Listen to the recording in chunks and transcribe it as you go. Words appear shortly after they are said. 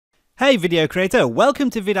Hey video creator, welcome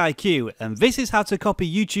to vidIQ, and this is how to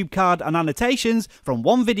copy YouTube card and annotations from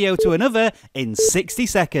one video to another in 60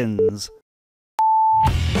 seconds.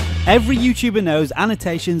 Every YouTuber knows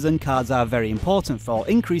annotations and cards are very important for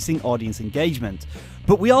increasing audience engagement,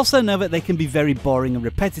 but we also know that they can be very boring and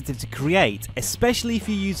repetitive to create, especially if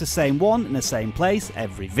you use the same one in the same place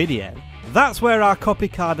every video. That's where our copy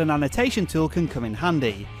card and annotation tool can come in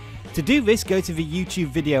handy. To do this, go to the YouTube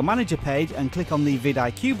Video Manager page and click on the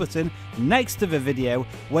vidIQ button next to the video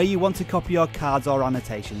where you want to copy your cards or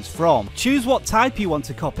annotations from. Choose what type you want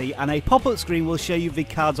to copy and a pop-up screen will show you the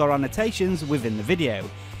cards or annotations within the video.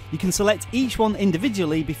 You can select each one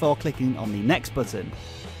individually before clicking on the next button.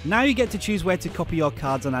 Now you get to choose where to copy your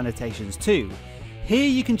cards and annotations to. Here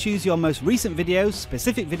you can choose your most recent videos,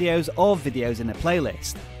 specific videos, or videos in a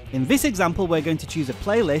playlist. In this example, we're going to choose a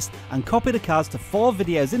playlist and copy the cards to 4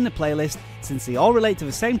 videos in the playlist since they all relate to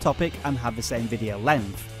the same topic and have the same video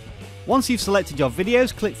length. Once you've selected your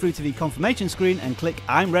videos, click through to the confirmation screen and click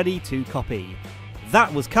I'm ready to copy.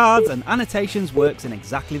 That was cards, and annotations works in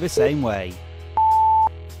exactly the same way.